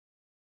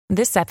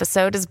This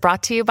episode is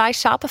brought to you by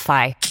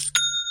Shopify.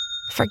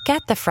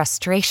 Forget the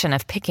frustration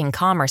of picking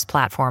commerce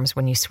platforms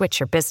when you switch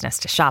your business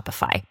to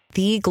Shopify,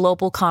 the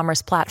global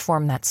commerce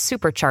platform that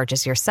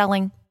supercharges your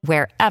selling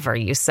wherever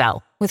you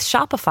sell. With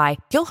Shopify,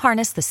 you'll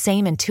harness the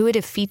same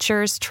intuitive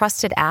features,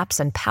 trusted apps,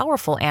 and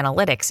powerful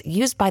analytics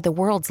used by the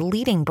world's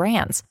leading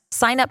brands.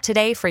 Sign up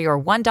today for your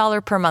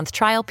 $1 per month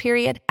trial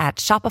period at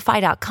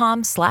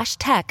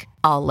shopify.com/tech,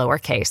 all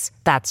lowercase.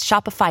 That's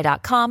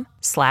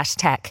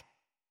shopify.com/tech.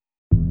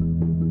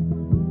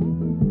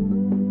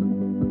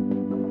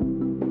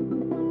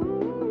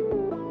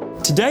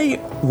 Today,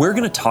 we're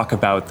going to talk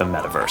about the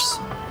metaverse.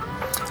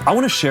 I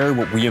want to share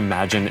what we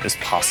imagine is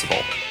possible.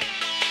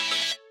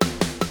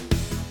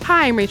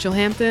 Hi, I'm Rachel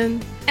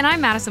Hampton. And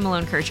I'm Madison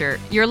Malone-Kircher.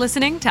 You're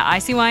listening to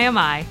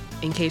ICYMI.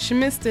 In case you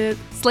missed it.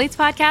 Slate's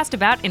podcast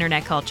about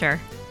internet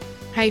culture.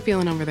 How you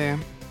feeling over there?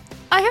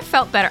 I have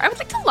felt better. I would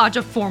like to lodge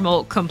a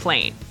formal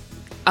complaint,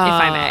 if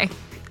I may.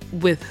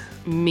 With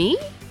me?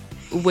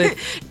 With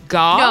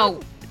God? No,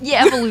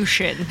 yeah,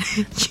 evolution.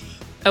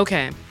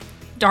 Okay.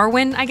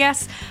 Darwin, I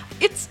guess.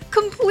 It's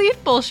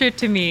complete bullshit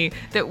to me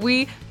that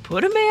we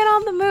put a man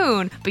on the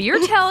moon, but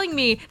you're telling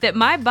me that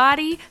my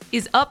body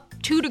is up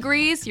 2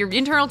 degrees, your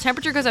internal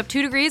temperature goes up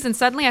 2 degrees, and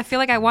suddenly I feel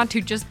like I want to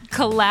just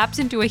collapse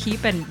into a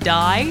heap and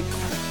die?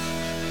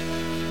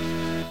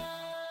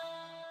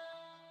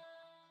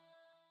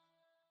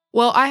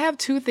 Well, I have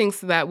two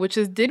things to that, which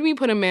is, did we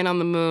put a man on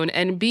the moon?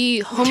 And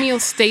B,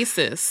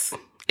 homeostasis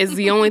is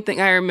the only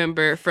thing I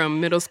remember from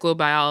middle school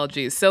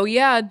biology. So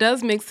yeah, it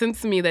does make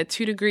sense to me that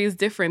 2 degrees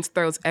difference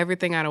throws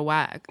everything out of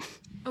whack.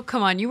 Oh,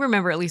 come on. You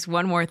remember at least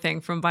one more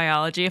thing from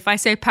biology. If I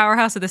say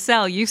powerhouse of the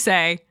cell, you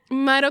say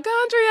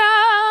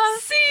mitochondria.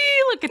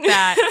 See, look at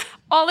that.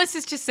 All this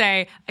is to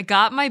say, I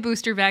got my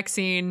booster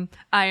vaccine.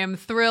 I am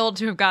thrilled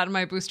to have gotten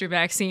my booster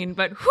vaccine,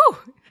 but whew,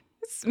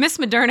 Miss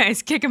Moderna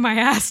is kicking my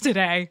ass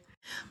today.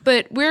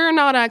 But we're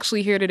not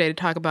actually here today to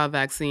talk about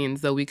vaccines,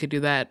 though we could do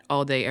that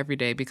all day, every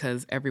day,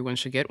 because everyone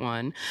should get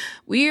one.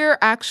 We're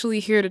actually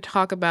here to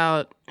talk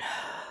about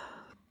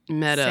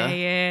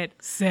Meta.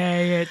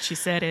 Say it. She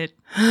said it.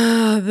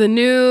 The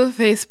new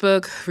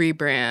Facebook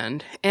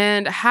rebrand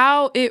and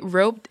how it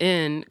roped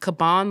in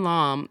Kaban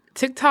Lam,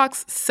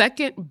 TikTok's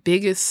second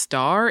biggest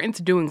star,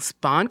 into doing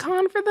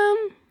SpawnCon for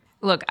them.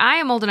 Look, I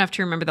am old enough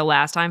to remember the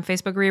last time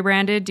Facebook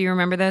rebranded. Do you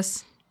remember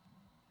this?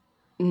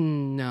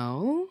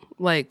 No.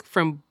 Like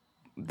from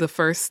the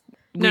first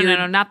No,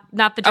 not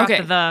the drop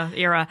of the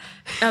era.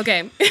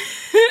 Okay.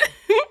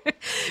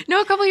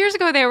 No, a couple years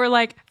ago they were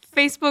like,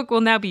 Facebook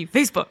will now be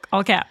Facebook,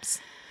 all caps.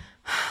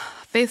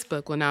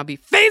 Facebook will now be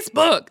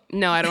Facebook.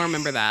 No, I don't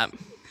remember that.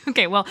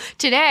 Okay, well,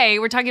 today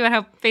we're talking about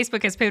how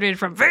Facebook has pivoted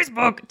from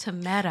Facebook to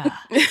Meta.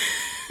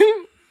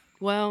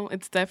 Well,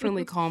 it's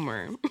definitely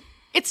calmer.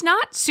 It's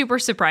not super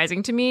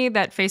surprising to me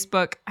that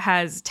Facebook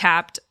has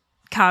tapped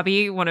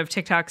Kabi, one of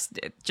TikTok's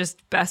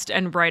just best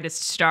and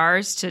brightest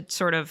stars, to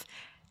sort of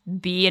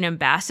be an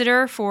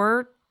ambassador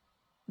for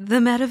the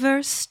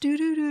metaverse.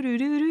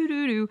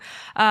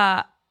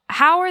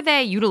 How are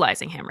they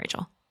utilizing him,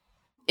 Rachel?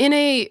 In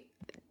a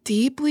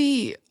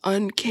deeply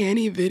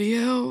uncanny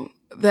video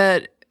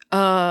that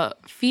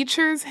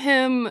features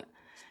him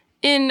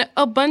in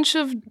a bunch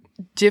of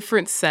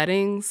different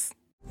settings.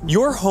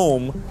 Your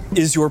home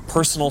is your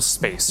personal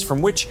space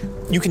from which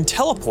you can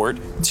teleport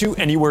to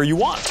anywhere you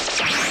want.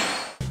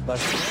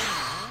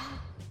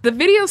 The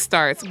video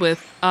starts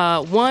with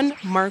one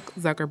Mark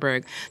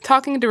Zuckerberg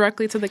talking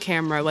directly to the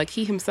camera like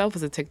he himself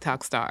is a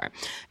TikTok star.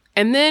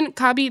 And then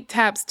Kabi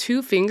taps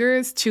 2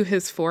 fingers to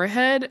his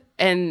forehead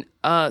and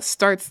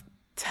starts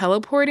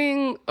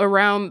teleporting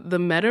around the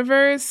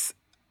metaverse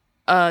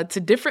to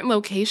different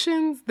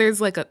locations.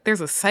 There's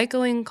a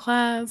cycling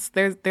class.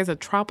 There's a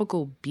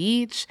tropical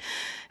beach.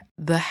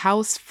 The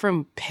house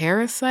from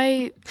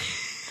Parasite.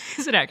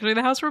 Is it actually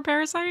the house from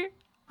Parasite?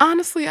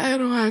 Honestly, I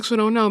actually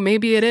don't know.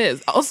 Maybe it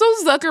is. Also,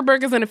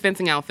 Zuckerberg is in a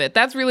fencing outfit.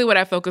 That's really what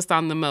I focused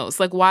on the most.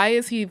 Like, why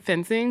is he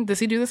fencing? Does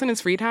he do this in his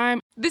free time?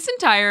 This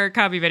entire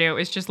Kabi video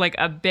is just like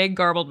a big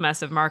garbled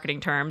mess of marketing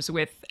terms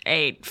with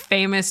a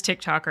famous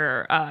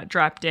TikToker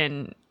dropped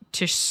in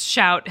to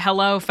shout,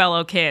 "Hello,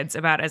 fellow kids,"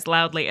 about as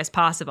loudly as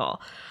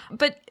possible.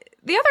 But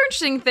the other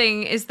interesting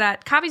thing is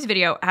that Kabi's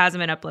video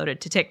hasn't been uploaded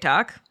to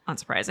TikTok,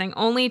 unsurprising,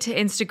 only to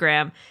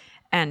Instagram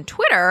and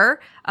Twitter,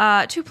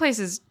 2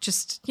 places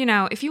just,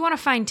 if you want to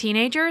find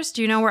teenagers,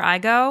 do you know where I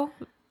go?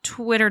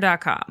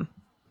 Twitter.com.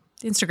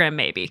 Instagram,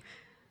 maybe.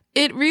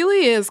 It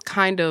really is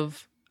kind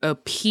of a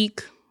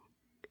peak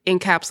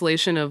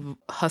encapsulation of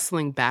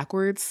hustling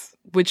backwards,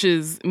 which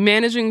is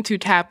managing to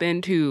tap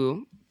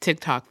into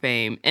TikTok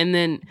fame and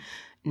then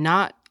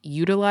not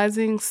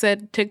utilizing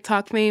said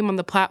TikTok fame on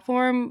the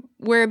platform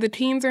where the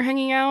teens are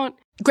hanging out.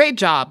 Great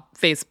job,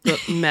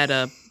 Facebook,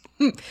 Meta.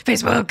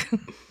 Facebook.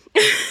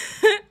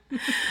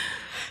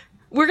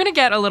 We're going to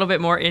get a little bit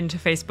more into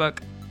Facebook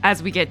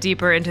as we get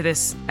deeper into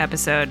this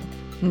episode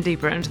and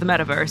deeper into the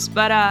metaverse.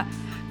 But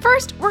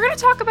first, we're going to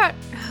talk about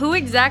who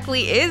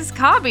exactly is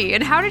Kabi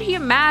and how did he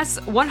amass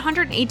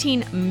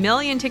 118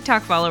 million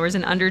TikTok followers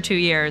in under 2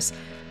 years.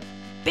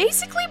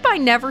 basically by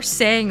never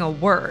saying a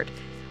word?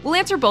 We'll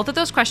answer both of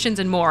those questions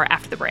and more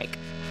after the break.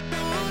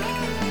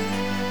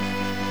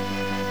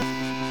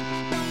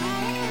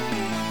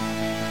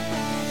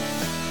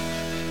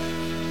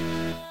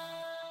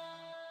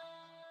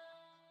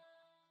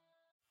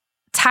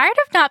 Tired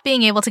of not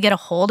being able to get a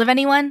hold of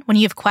anyone when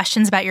you have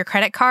questions about your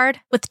credit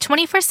card? With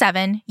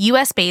 24/7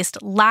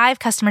 US-based live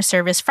customer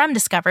service from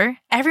Discover,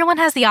 everyone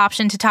has the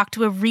option to talk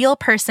to a real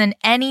person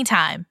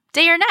anytime,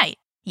 day or night.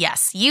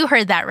 Yes, you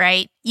heard that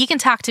right. You can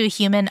talk to a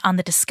human on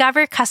the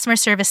Discover customer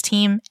service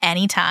team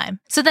anytime.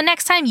 So the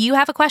next time you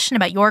have a question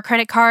about your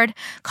credit card,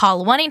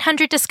 call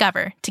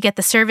 1-800-DISCOVER to get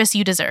the service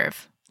you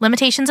deserve.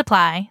 Limitations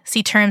apply.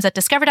 See terms at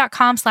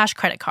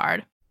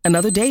discover.com/creditcard.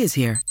 Another day is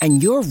here,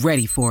 and you're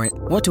ready for it.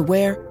 What to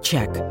wear?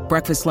 Check.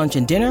 Breakfast, lunch,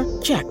 and dinner?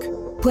 Check.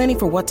 Planning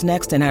for what's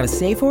next and how to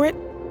save for it?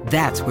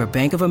 That's where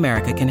Bank of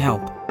America can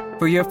help.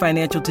 For your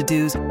financial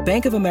to-dos,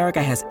 Bank of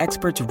America has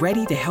experts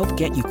ready to help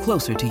get you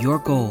closer to your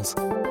goals.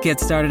 Get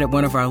started at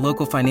one of our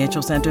local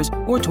financial centers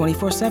or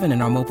 24/7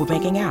 in our mobile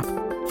banking app.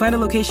 Find a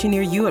location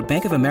near you at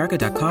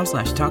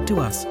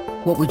bankofamerica.com/talktous.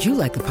 What would you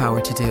like the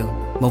power to do?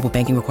 Mobile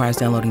banking requires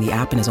downloading the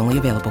app and is only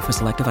available for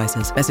select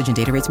devices. Message and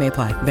data rates may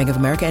apply. Bank of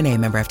America NA,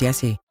 member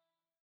FDIC.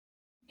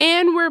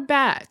 And we're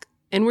back.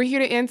 And we're here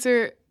to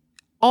answer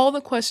all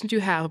the questions you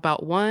have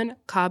about one,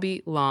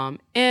 Khaby Lame,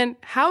 and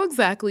how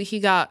exactly he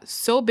got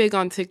so big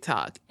on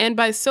TikTok. And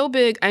by so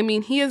big, I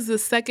mean he is the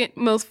second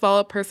most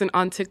followed person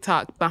on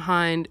TikTok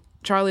behind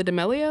Charli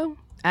D'Amelio,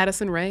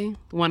 Addison Rae,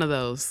 one of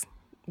those.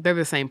 They're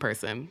the same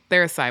person.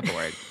 They're a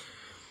cyborg.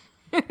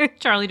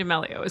 Charli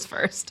D'Amelio is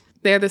first.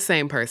 They're the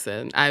same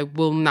person. I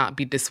will not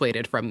be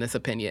dissuaded from this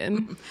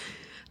opinion.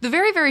 The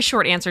very, very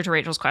short answer to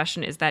Rachel's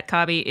question is that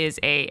Khaby is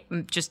a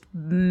just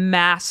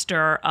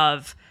master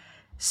of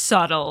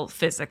subtle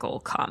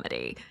physical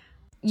comedy.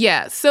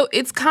 Yeah, so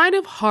it's kind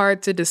of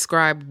hard to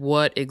describe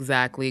what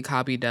exactly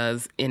Khaby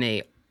does in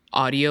a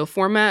audio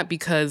format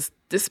because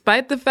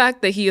despite the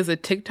fact that he is a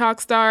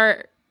TikTok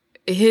star,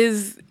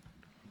 his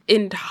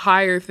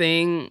entire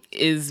thing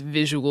is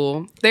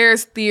visual.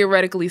 There's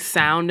theoretically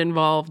sound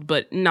involved,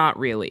 but not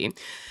really.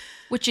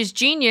 Which is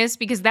genius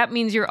because that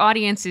means your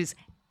audience is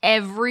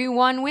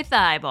everyone with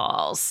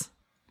eyeballs.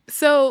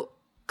 So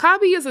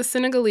Khaby is a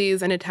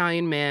Senegalese and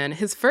Italian man.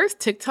 His first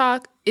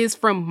TikTok is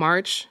from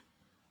March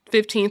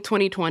 15th,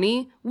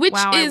 2020, which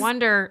wow, is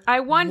I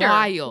wonder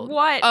wild.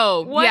 What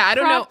Yeah, I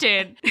don't know.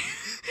 prompted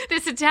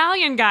this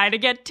Italian guy to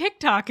get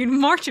TikTok in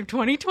March of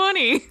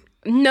 2020.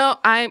 No,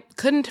 I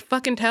couldn't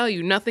fucking tell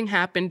you. Nothing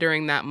happened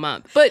during that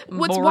month. But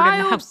what's bored wild...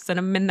 in the house and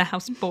I'm in the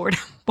house bored. I'm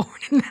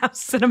bored in the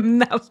house and I'm in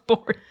the house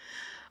bored.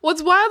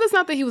 What's wild is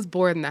not that he was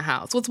bored in the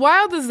house. What's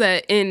wild is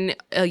that in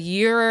a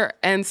year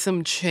and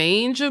some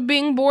change of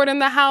being bored in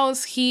the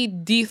house, he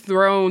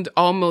dethroned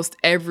almost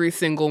every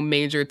single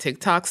major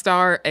TikTok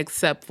star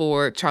except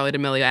for Charli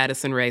D'Amelio,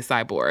 Addison Rae,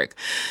 Cyborg.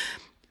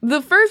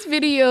 The first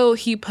video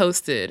he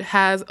posted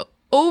has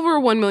over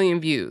 1 million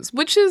views,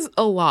 which is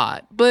a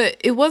lot, but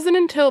it wasn't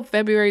until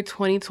February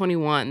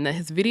 2021 that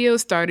his videos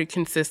started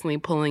consistently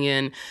pulling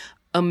in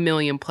 1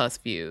 million plus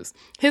views.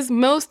 His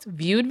most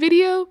viewed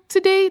video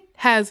to date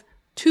has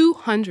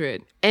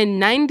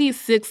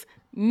 296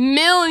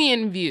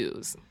 million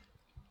views.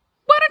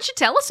 Why don't you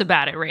tell us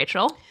about it,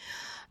 Rachel?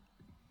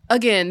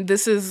 Again,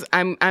 this is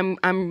I'm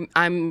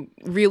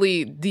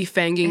really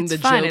defanging the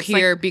joke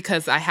here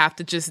because I have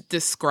to just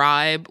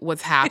describe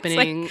what's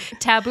happening. It's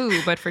like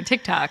taboo, but for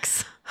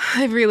TikToks.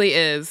 It really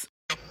is.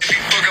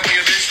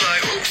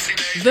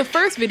 The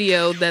first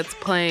video that's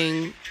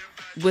playing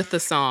with the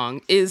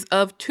song is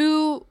of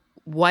two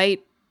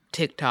white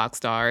TikTok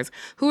stars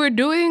who are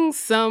doing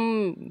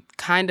some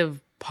kind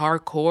of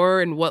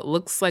parkour in what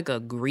looks like a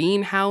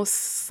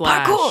greenhouse /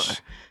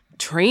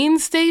 train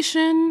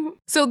station.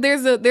 So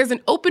there's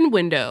an open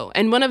window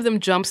and one of them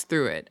jumps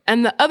through it.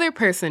 And the other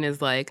person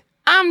is like,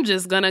 I'm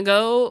just gonna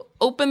go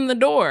open the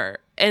door.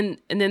 And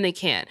then they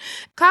can't.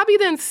 Khaby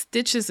then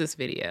stitches this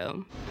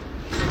video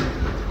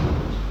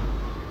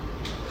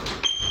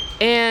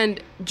and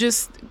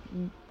just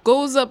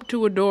goes up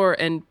to a door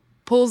and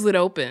pulls it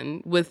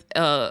open with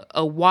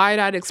a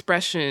wide-eyed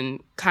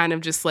expression, kind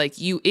of just like,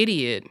 you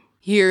idiot,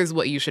 here's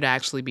what you should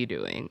actually be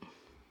doing.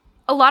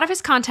 A lot of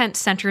his content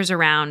centers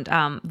around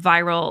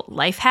viral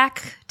life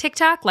hack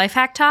TikTok, life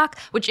hack talk,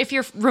 which if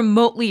you're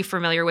remotely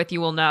familiar with, you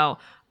will know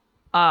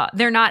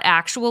they're not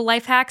actual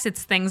life hacks.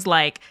 It's things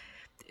like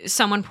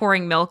someone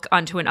pouring milk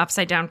onto an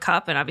upside down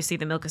cup, and obviously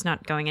the milk is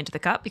not going into the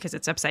cup because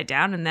it's upside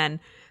down, and then,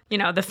 you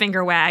know, the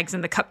finger wags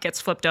and the cup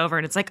gets flipped over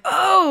and it's like,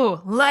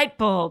 oh, light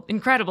bulb,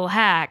 incredible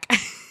hack.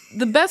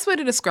 The best way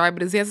to describe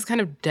it is he has this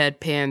kind of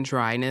deadpan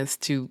dryness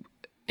to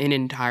an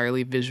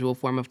entirely visual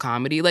form of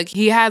comedy. Like,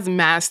 he has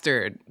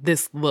mastered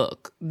this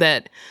look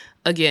that,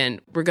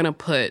 again, we're going to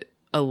put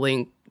a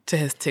link to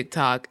his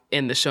TikTok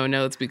in the show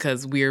notes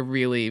because we're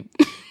really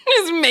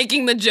just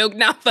making the joke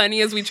not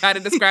funny as we try to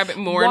describe it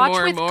more and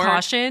more and more. Watch with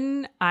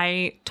caution.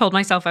 I told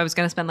myself I was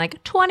going to spend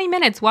like 20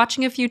 minutes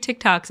watching a few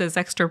TikToks as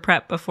extra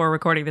prep before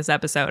recording this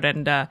episode,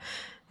 and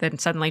then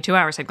suddenly 2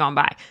 hours had gone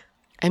by.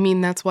 I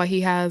mean, that's why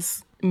he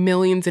has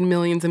millions and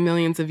millions and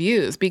millions of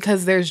views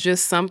because there's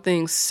just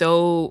something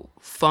so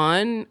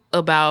fun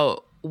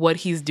about what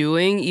he's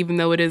doing, even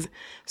though it is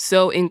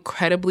so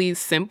incredibly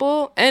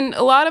simple. And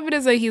a lot of it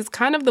is that he's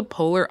kind of the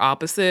polar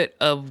opposite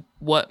of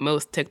what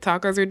most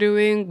TikTokers are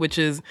doing, which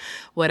is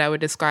what I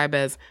would describe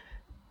as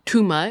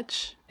too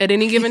much at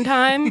any given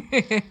time.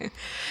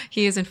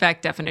 He is, in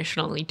fact,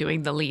 definitionally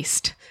doing the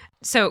least.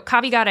 So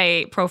Kabi got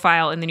a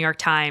profile in the New York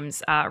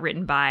Times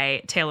written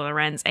by Taylor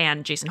Lorenz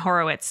and Jason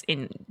Horowitz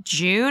in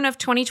June of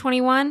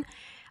 2021,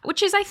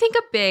 which is, I think,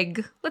 a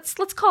big, let's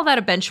call that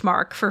a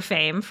benchmark for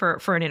fame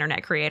for an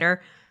internet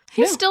creator.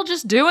 He's still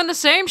just doing the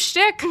same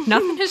shtick.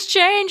 Nothing has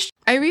changed.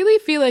 I really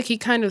feel like he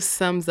kind of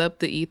sums up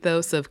the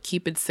ethos of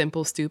keep it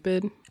simple,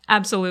 stupid.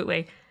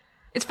 Absolutely.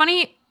 It's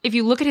funny, if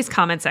you look at his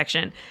comment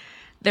section,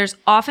 there's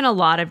often a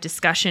lot of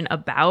discussion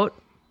about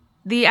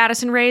the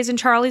Addison Rays and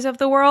Charlies of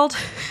the world.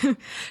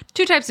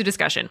 Two types of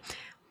discussion.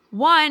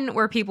 One,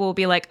 where people will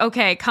be like,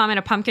 okay, comment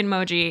a pumpkin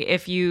emoji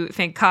if you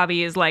think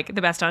Kabi is like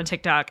the best on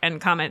TikTok,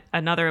 and comment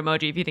another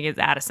emoji if you think it's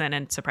Addison,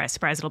 and surprise,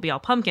 surprise, it'll be all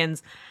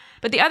pumpkins.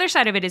 But the other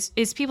side of it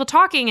is people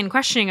talking and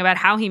questioning about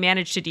how he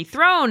managed to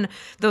dethrone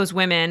those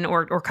women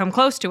or come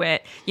close to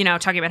it, you know,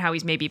 talking about how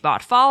he's maybe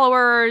bought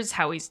followers,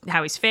 how he's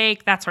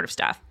fake, that sort of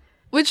stuff.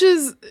 Which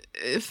is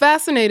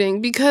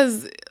fascinating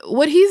because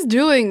what he's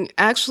doing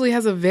actually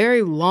has a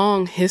very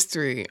long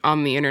history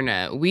on the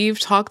internet. We've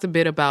talked a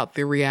bit about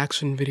the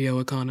reaction video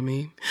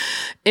economy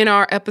in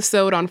our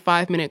episode on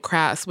 5-Minute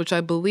Crafts, which I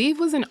believe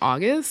was in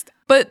August.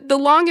 But the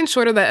long and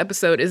short of that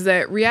episode is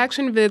that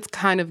reaction vids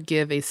kind of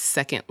give a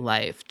second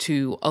life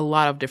to a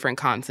lot of different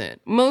content,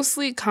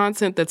 mostly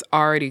content that's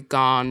already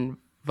gone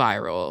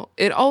viral.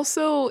 It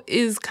also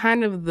is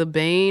kind of the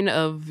bane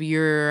of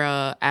your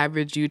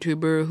average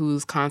YouTuber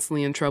who's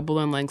constantly in trouble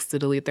and likes to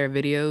delete their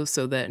videos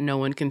so that no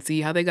one can see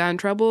how they got in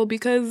trouble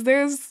because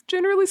there's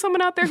generally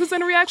someone out there who's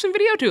in a reaction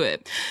video to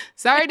it.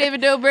 Sorry,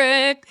 David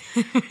Dobrik.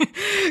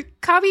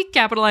 Kabi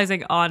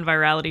capitalizing on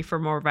virality for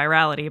more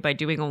virality by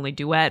doing only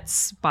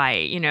duets, by,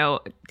 you know,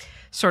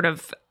 sort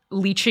of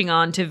leeching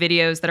on to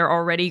videos that are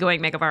already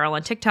going mega viral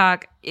on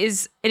TikTok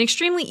is an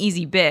extremely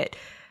easy bit.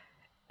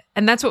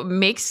 And that's what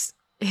makes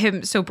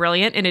him so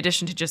brilliant, in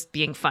addition to just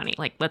being funny.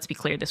 Like, let's be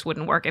clear, this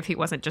wouldn't work if he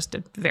wasn't just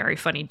a very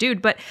funny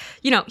dude. But,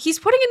 you know, he's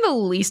putting in the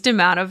least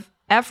amount of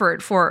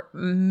effort for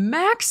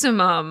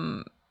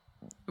maximum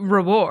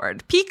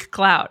reward, peak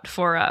clout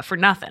for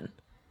nothing.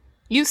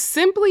 You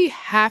simply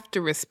have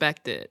to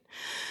respect it.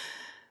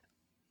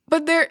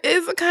 But there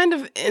is a kind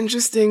of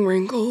interesting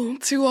wrinkle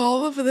to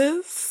all of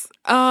this,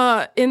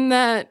 in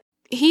that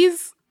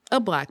he's a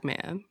Black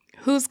man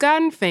who's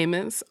gotten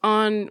famous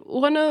on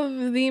one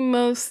of the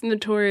most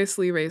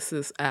notoriously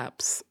racist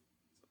apps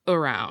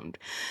around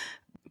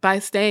by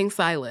staying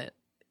silent.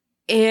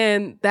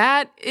 And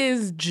that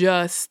is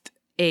just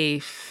a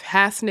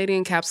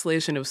fascinating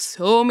encapsulation of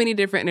so many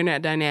different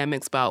internet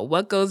dynamics about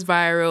what goes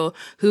viral,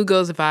 who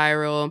goes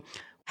viral,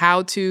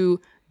 how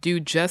to do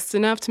just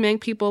enough to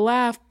make people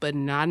laugh, but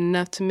not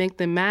enough to make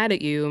them mad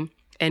at you,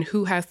 and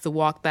who has to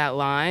walk that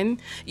line.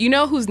 You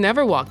know who's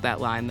never walked that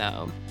line,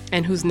 though,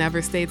 and who's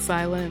never stayed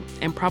silent,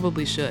 and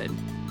probably should.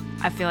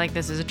 I feel like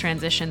this is a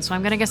transition, so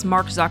I'm gonna guess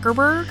Mark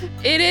Zuckerberg?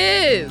 It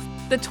is!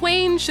 The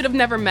twain should have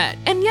never met,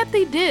 and yet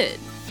they did.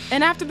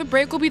 And after the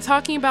break, we'll be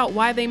talking about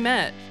why they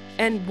met,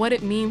 and what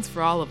it means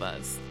for all of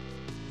us.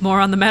 More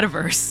on the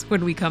metaverse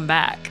when we come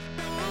back.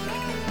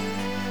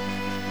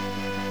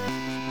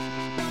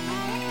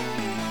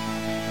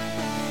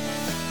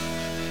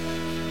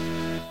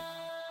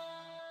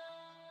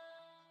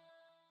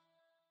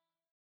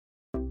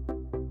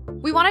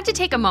 We wanted to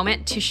take a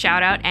moment to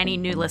shout out any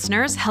new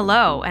listeners.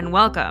 Hello and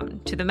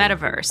welcome to the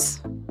metaverse.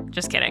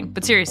 Just kidding.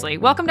 But seriously,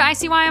 welcome to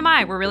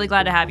ICYMI. We're really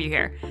glad to have you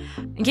here.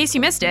 In case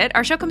you missed it,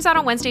 our show comes out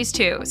on Wednesdays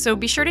too, so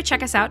be sure to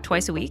check us out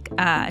twice a week.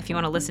 If you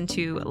want to listen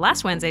to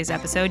last Wednesday's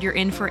episode, you're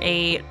in for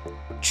a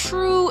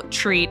true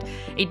treat,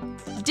 a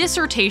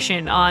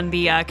dissertation on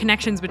the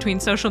connections between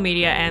social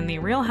media and the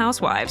Real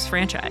Housewives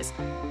franchise.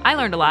 I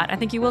learned a lot. I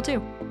think you will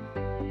too.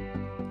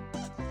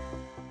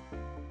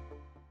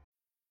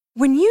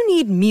 When you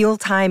need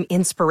mealtime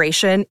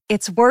inspiration,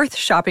 it's worth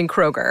shopping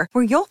Kroger,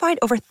 where you'll find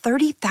over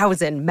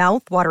 30,000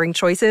 mouth-watering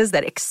choices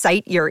that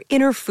excite your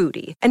inner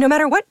foodie. And no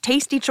matter what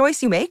tasty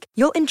choice you make,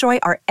 you'll enjoy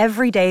our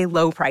everyday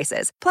low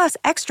prices, plus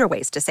extra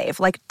ways to save,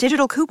 like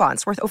digital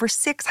coupons worth over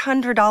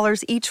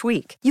 $600 each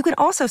week. You can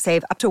also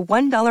save up to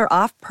 $1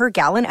 off per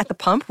gallon at the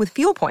pump with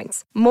fuel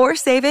points. More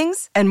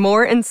savings and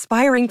more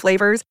inspiring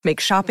flavors make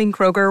shopping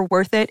Kroger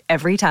worth it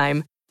every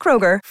time.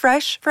 Kroger,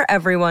 fresh for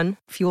everyone.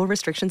 Fuel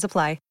restrictions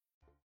apply.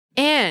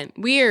 And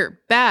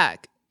we're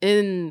back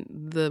in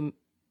the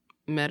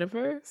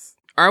metaverse.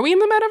 Are we in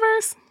the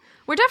metaverse?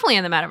 We're definitely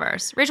in the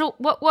metaverse. Rachel,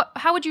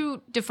 how would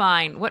you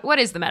define what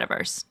is the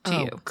metaverse to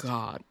you? Oh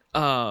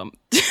God.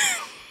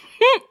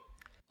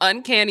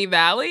 Uncanny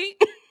Valley?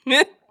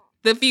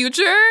 The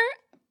future?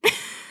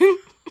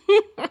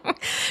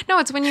 No,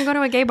 it's when you go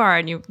to a gay bar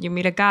and you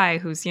meet a guy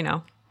who's, you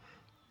know,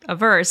 a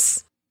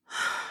verse.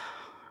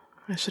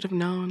 I should have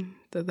known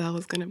that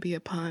was going to be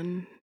a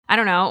pun. I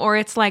don't know. Or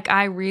it's like,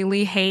 I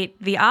really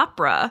hate the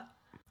opera.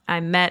 I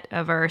met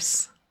a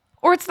verse.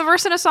 Or it's the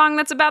verse in a song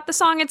that's about the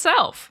song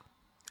itself.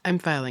 I'm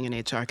filing an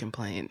HR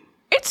complaint.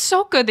 It's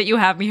so good that you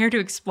have me here to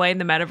explain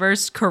the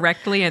metaverse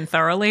correctly and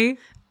thoroughly.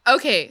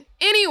 Okay,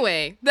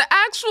 anyway, the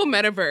actual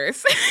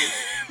metaverse,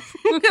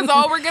 because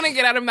all we're going to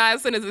get out of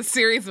Madison is a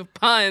series of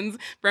puns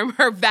from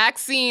her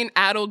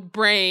vaccine-addled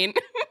brain.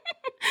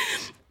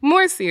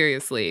 More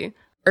seriously,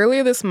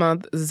 earlier this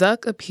month,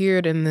 Zuck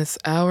appeared in this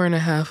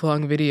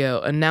hour-and-a-half-long video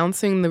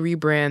announcing the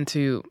rebrand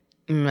to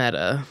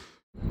Meta.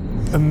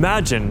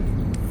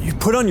 Imagine you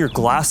put on your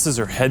glasses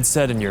or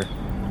headset and you're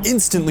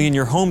instantly in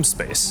your home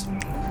space.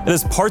 It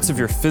has parts of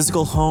your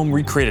physical home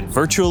recreated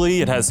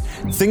virtually, it has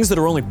things that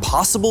are only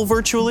possible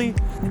virtually,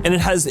 and it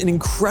has an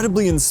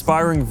incredibly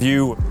inspiring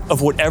view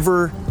of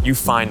whatever you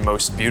find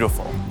most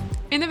beautiful.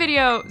 In the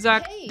video,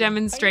 Zuck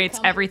demonstrates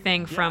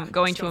everything from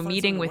going to a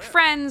meeting with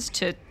friends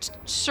to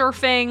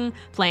surfing,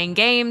 playing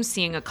games,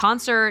 seeing a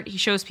concert. He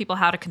shows people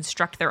how to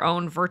construct their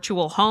own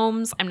virtual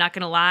homes. I'm not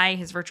going to lie,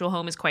 his virtual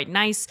home is quite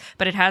nice,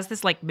 but it has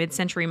this like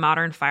mid-century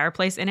modern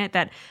fireplace in it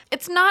that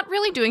it's not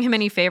really doing him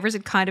any favors.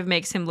 It kind of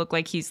makes him look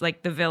like he's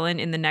like the villain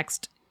in the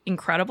next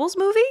Incredibles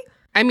movie.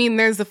 I mean,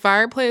 there's the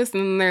fireplace,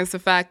 and then there's the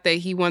fact that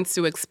he wants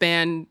to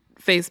expand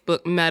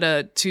Facebook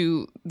Meta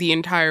to the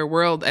entire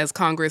world as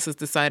Congress is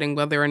deciding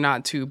whether or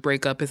not to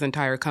break up his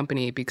entire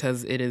company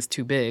because it is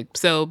too big.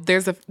 So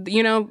there's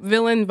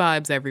villain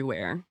vibes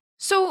everywhere.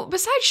 So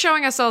besides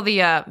showing us all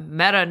the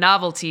meta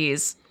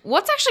novelties,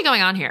 what's actually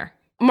going on here?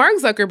 Mark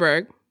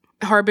Zuckerberg,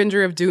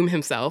 harbinger of doom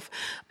himself,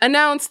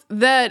 announced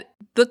that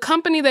the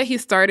company that he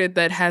started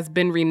that has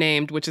been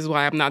renamed, which is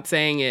why I'm not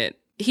saying it,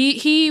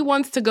 he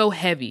wants to go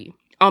heavy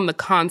on the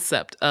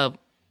concept of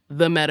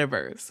the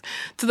metaverse,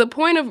 to the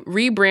point of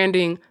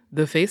rebranding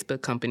the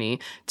Facebook company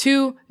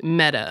to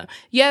Meta.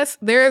 Yes,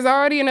 there is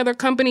already another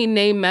company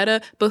named Meta,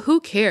 but who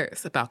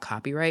cares about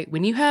copyright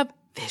when you have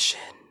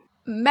vision?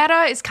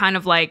 Meta is kind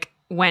of like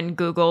when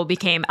Google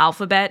became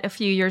Alphabet a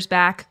few years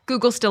back.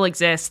 Google still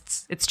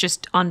exists. It's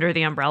just under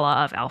the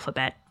umbrella of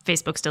Alphabet.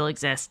 Facebook still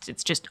exists.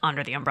 It's just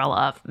under the umbrella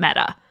of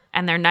Meta.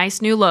 And their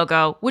nice new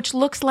logo, which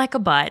looks like a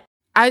butt.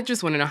 I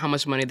just want to know how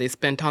much money they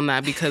spent on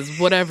that, because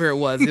whatever it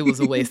was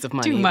a waste of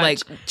money. Too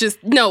much.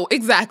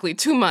 Exactly,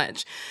 too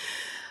much.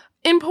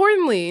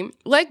 Importantly,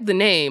 like the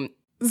name,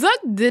 Zuck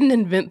didn't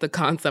invent the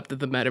concept of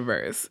the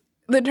metaverse.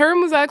 The term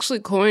was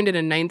actually coined in a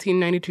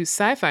 1992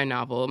 sci-fi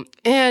novel,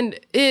 and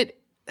it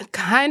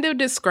kind of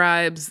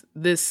describes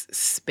this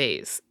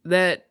space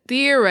that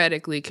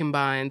theoretically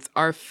combines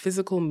our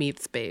physical meat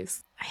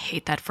space. I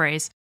hate that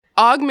phrase.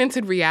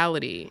 Augmented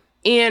reality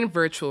and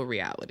virtual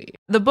reality.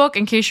 The book,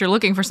 in case you're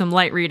looking for some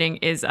light reading,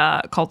 is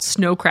called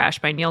Snow Crash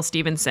by Neil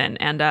Stephenson.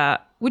 And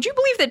would you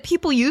believe that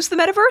people use the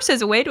metaverse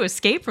as a way to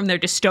escape from their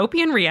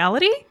dystopian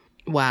reality?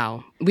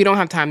 Wow. We don't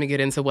have time to get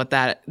into what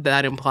that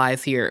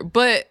implies here.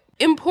 But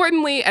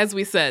importantly, as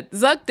we said,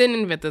 Zuck didn't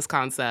invent this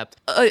concept.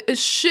 A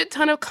shit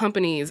ton of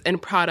companies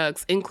and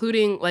products,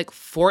 including like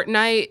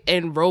Fortnite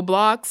and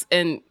Roblox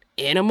and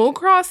Animal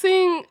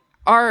Crossing,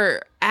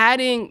 are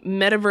adding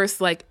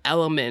metaverse-like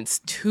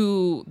elements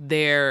to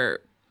their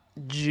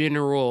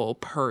general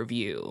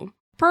purview.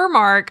 Per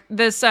Mark,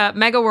 this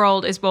mega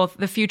world is both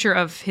the future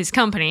of his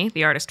company,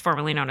 the artist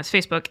formerly known as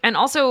Facebook, and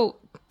also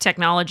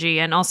technology,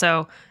 and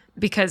also,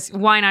 because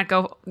why not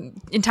go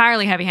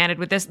entirely heavy-handed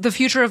with this, the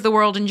future of the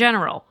world in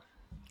general.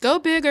 Go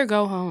big or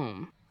go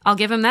home. I'll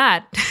give him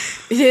that.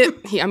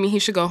 He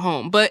should go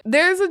home. But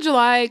there's a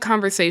July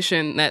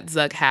conversation that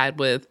Zuck had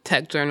with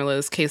tech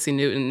journalist Casey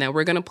Newton that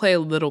we're going to play a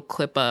little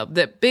clip of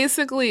that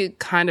basically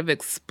kind of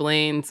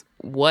explains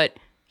what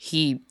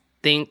he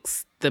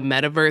thinks the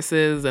metaverse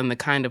is and the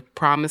kind of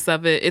promise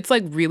of it. It's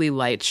like really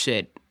light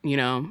shit, you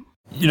know?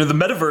 You know, the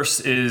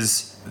metaverse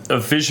is a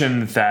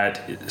vision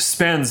that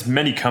spans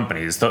many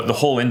companies, the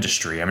whole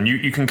industry. I mean,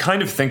 you can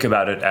kind of think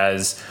about it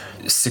as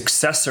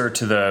successor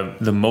to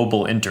the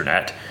mobile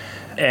internet.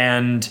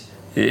 And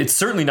it's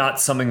certainly not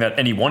something that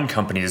any one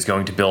company is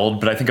going to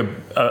build, but I think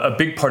a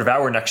big part of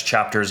our next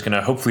chapter is going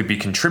to hopefully be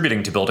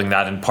contributing to building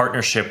that in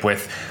partnership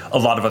with a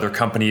lot of other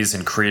companies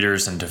and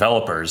creators and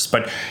developers.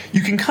 But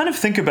you can kind of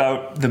think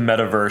about the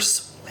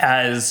metaverse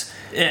as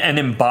an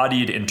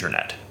embodied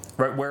internet.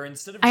 Right, where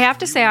instead of I have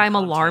to say I'm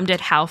alarmed at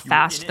how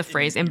fast the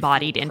phrase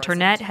embodied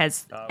internet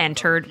has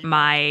entered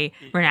my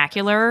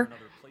vernacular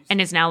and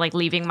is now like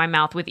leaving my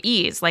mouth with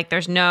ease. Like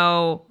there's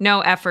no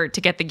effort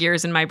to get the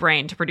gears in my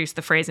brain to produce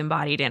the phrase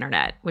embodied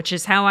internet, which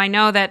is how I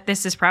know that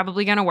this is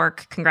probably going to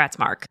work. Congrats,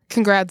 Mark.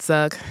 Congrats,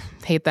 Zuck.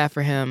 Hate that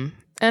for him.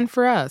 And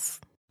for us.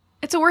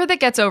 It's a word that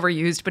gets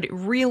overused, but it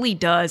really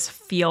does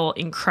feel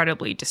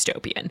incredibly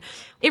dystopian.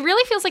 It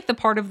really feels like the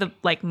part of the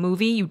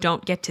movie you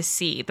don't get to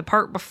see. The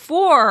part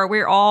before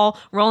we're all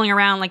rolling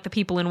around like the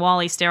people in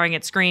WALL-E staring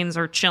at screens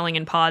or chilling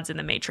in pods in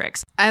the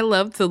Matrix. I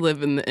love to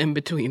live in the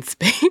in-between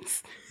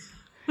space.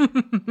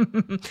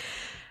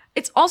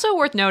 It's also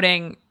worth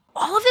noting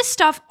all of this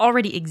stuff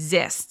already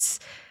exists.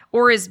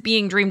 or is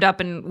being dreamed up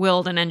and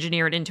willed and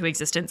engineered into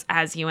existence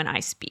as you and I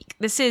speak.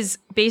 This is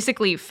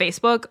basically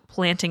Facebook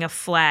planting a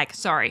flag,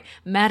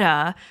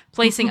 Meta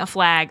placing a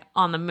flag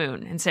on the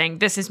moon and saying,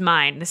 this is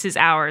mine, this is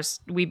ours,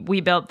 we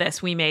built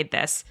this, we made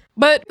this.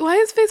 But why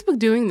is Facebook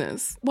doing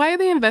this? Why are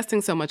they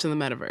investing so much in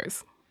the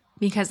metaverse?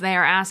 Because they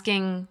are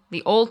asking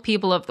the old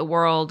people of the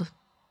world,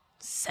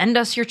 send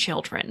us your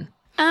children.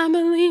 I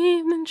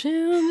believe the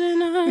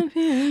children of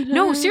future.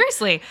 No,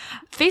 seriously.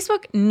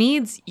 Facebook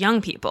needs young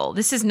people.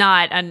 This is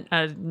not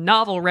a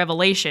novel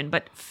revelation,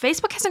 but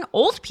Facebook has an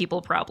old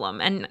people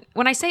problem. And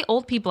when I say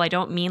old people, I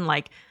don't mean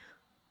like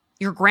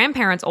your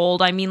grandparents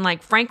old. I mean,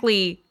 like,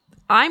 frankly,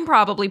 I'm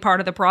probably part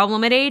of the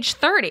problem at age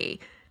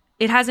 30.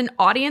 It has an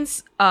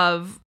audience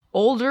of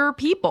older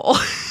people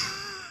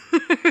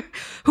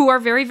who are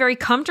very, very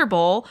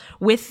comfortable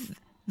with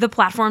the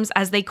platforms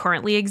as they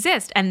currently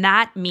exist. And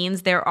that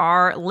means there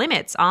are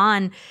limits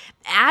on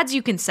ads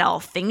you can sell,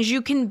 things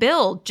you can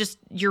build, just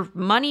your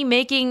money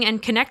making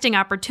and connecting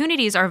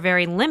opportunities are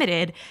very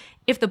limited.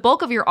 If the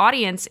bulk of your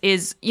audience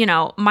is,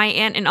 my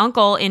aunt and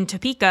uncle in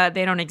Topeka,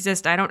 they don't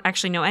exist. I don't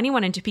actually know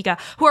anyone in Topeka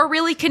who are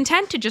really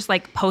content to just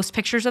like post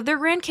pictures of their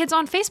grandkids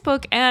on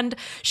Facebook and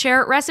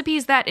share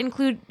recipes that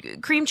include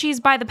cream cheese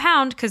by the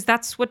pound, because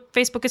that's what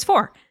Facebook is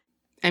for.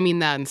 I mean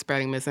that and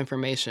spreading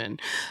misinformation.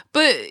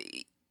 But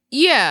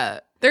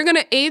yeah, they're going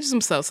to age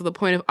themselves to the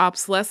point of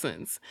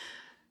obsolescence.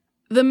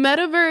 The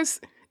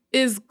metaverse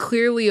is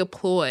clearly a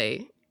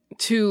ploy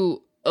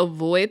to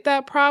avoid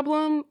that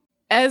problem,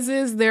 as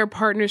is their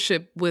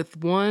partnership with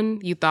one,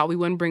 you thought we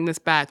wouldn't bring this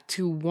back,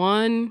 to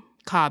one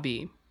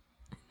Kabi.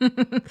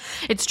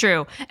 It's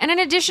true. And in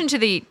addition to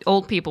the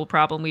old people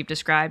problem we've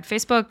described,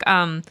 Facebook,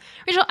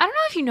 Rachel, I don't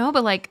know if you know,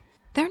 but like,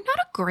 they're not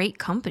a great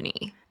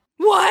company.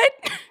 What?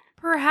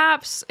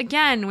 Perhaps,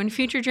 again, when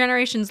future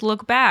generations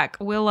look back,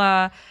 we'll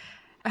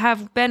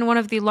have been one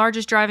of the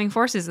largest driving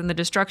forces in the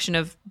destruction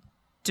of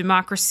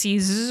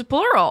democracies,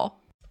 plural.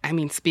 I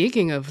mean,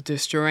 speaking of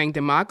destroying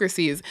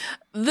democracies,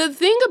 the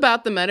thing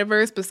about the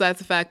metaverse, besides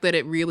the fact that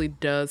it really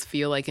does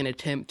feel like an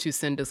attempt to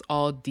send us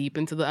all deep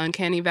into the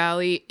uncanny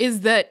valley,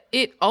 is that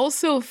it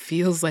also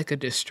feels like a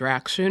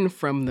distraction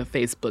from the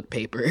Facebook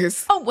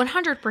papers. Oh,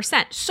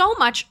 100%. So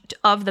much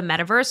of the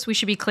metaverse, we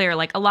should be clear,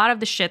 like a lot of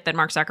the shit that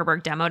Mark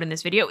Zuckerberg demoed in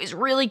this video is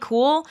really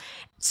cool.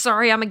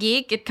 Sorry, I'm a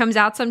geek. It comes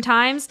out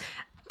sometimes.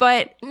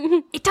 But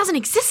it doesn't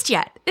exist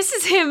yet. This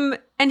is him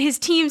and his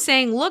team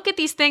saying, look at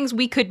these things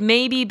we could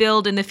maybe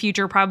build in the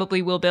future,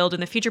 probably will build in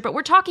the future. But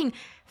we're talking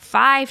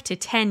 5 to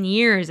 10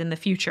 years in the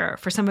future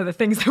for some of the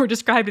things that were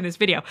described in this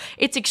video.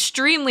 It's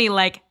extremely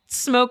like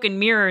smoke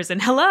and mirrors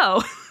and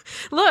hello,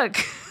 look,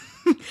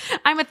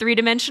 I'm a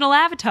 3-dimensional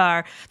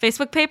avatar.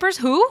 Facebook papers,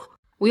 who?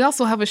 We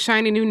also have a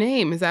shiny new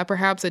name. Is that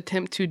perhaps an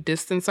attempt to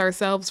distance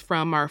ourselves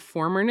from our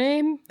former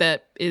name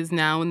that is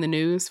now in the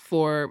news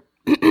for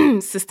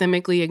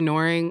systemically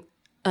ignoring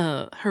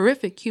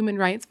horrific human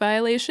rights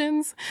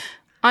violations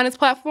on its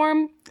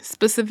platform,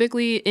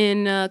 specifically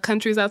in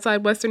countries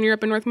outside Western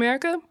Europe and North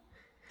America?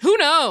 Who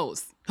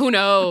knows? Who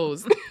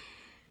knows?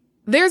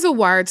 There's a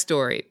Wired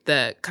story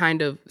that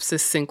kind of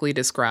succinctly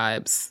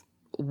describes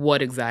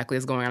what exactly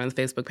is going on in the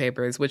Facebook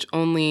papers, which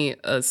only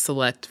a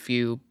select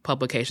few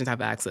publications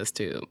have access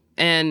to.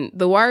 And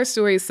the Wired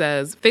story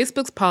says,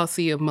 Facebook's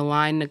policy of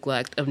malign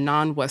neglect of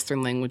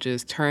non-Western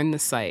languages turned the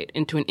site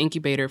into an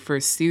incubator for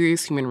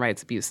serious human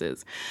rights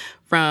abuses,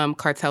 from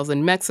cartels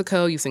in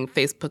Mexico using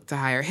Facebook to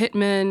hire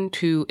hitmen,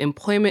 to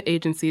employment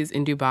agencies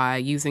in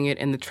Dubai using it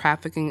in the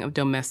trafficking of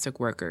domestic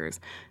workers,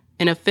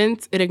 an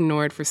offense it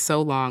ignored for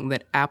so long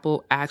that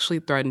Apple actually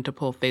threatened to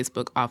pull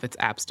Facebook off its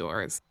app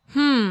stores.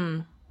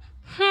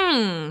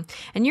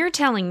 And you're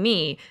telling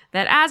me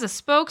that as a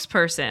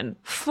spokesperson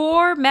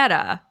for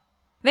Meta,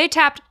 they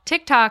tapped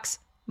TikTok's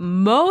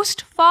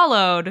most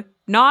followed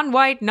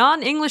non-white,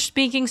 non-English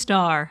speaking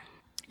star.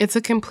 It's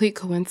a complete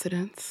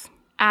coincidence.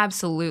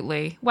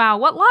 Absolutely. Wow,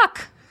 what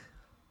luck.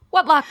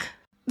 What luck.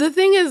 The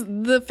thing is,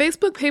 the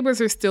Facebook papers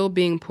are still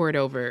being poured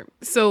over.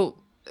 So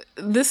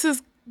this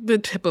is the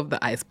tip of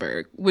the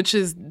iceberg, which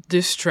is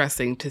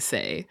distressing to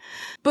say.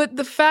 But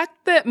the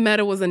fact that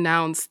Meta was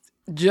announced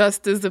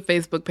just as the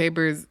Facebook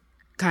papers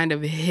kind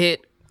of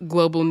hit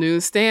global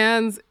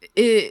newsstands,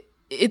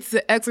 it's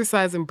the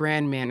exercise in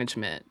brand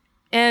management.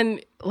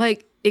 And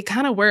like, it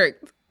kind of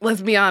worked.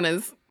 Let's be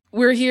honest.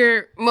 We're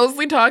here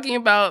mostly talking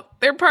about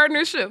their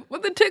partnership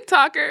with a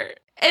TikToker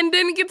and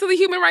didn't get to the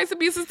human rights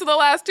abuses to the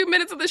last 2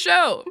 minutes of the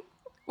show.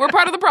 We're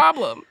part of the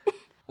problem.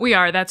 We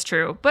are, that's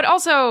true. But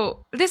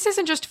also, this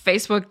isn't just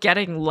Facebook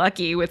getting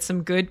lucky with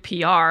some good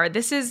PR.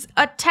 This is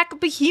a tech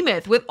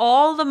behemoth with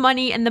all the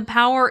money and the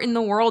power in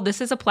the world.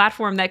 This is a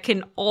platform that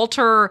can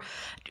alter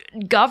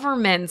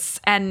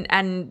governments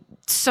and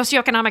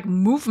socioeconomic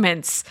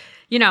movements.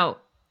 You know,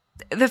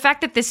 the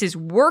fact that this is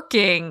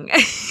working,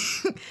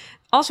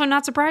 also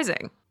not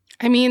surprising.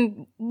 I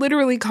mean,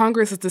 literally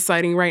Congress is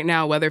deciding right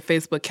now whether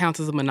Facebook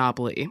counts as a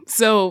monopoly.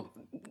 So,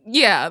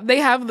 yeah, they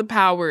have the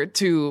power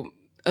to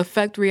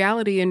affect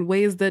reality in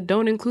ways that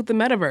don't include the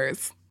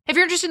metaverse. If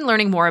you're interested in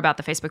learning more about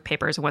the Facebook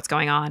papers and what's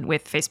going on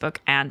with Facebook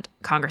and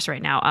Congress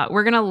right now,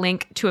 we're going to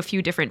link to a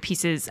few different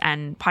pieces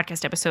and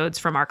podcast episodes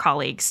from our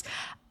colleagues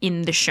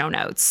in the show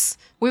notes.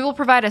 We will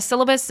provide a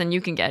syllabus and you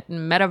can get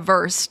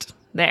metaversed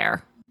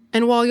there.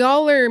 And while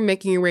y'all are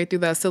making your way through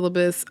that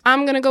syllabus,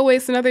 I'm going to go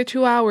waste another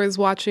 2 hours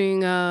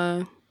watching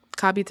Kabi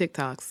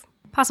TikToks.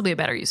 Possibly a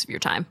better use of your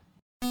time.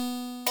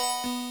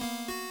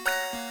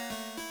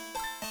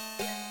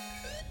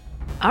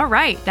 All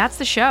right, that's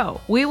the show.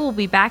 We will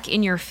be back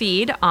in your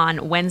feed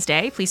on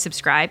Wednesday. Please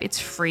subscribe. It's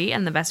free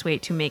and the best way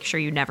to make sure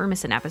you never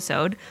miss an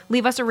episode.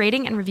 Leave us a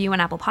rating and review on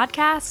Apple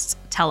Podcasts.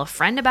 Tell a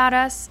friend about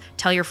us.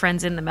 Tell your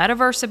friends in the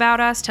metaverse about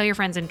us. Tell your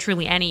friends in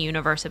truly any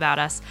universe about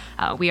us.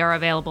 We are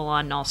available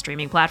on all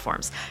streaming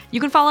platforms. You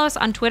can follow us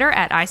on Twitter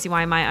at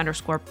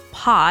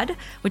ICYMI_pod,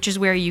 which is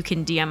where you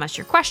can DM us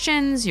your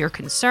questions, your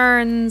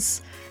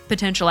concerns,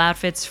 potential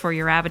outfits for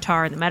your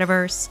avatar in the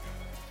metaverse.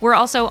 We're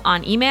also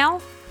on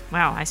email.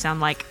 Wow, I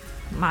sound like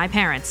my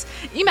parents.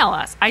 Email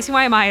us,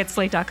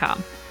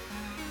 ICYMI@slate.com.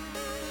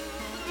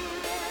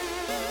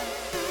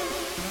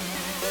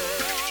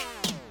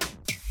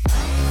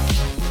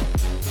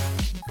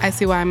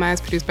 ICYMI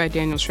is produced by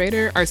Daniel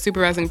Schrader. Our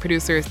supervising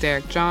producer is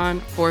Derek John.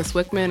 Forrest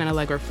Wickman and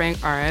Allegra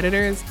Frank are our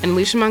editors. And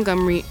Alicia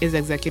Montgomery is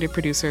executive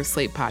producer of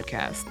Slate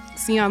Podcast.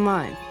 See you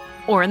online.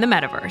 Or in the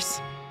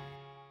metaverse.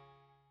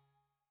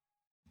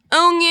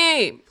 Oh,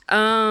 yay!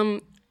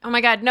 Oh my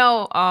God,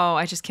 no. Oh,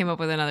 I just came up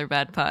with another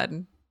bad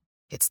pun.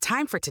 It's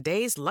time for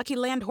today's Lucky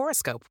Land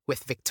horoscope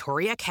with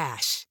Victoria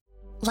Cash.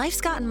 Life's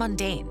gotten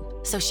mundane,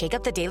 so shake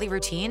up the daily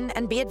routine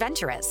and be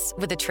adventurous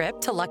with a trip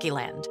to Lucky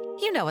Land.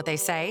 You know what they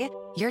say,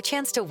 your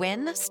chance to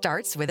win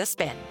starts with a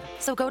spin.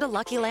 So go to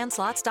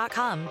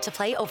LuckyLandSlots.com to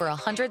play over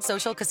 100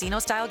 social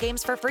casino-style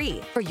games for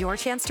free for your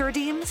chance to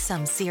redeem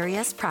some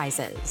serious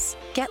prizes.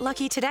 Get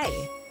lucky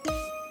today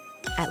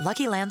at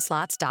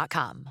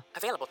LuckyLandSlots.com.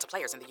 Available to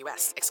players in the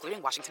U.S., excluding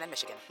Washington and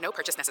Michigan. No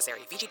purchase necessary.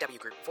 VGW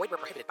Group. Void where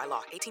prohibited by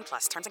law.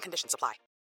 18+. Terms and conditions apply.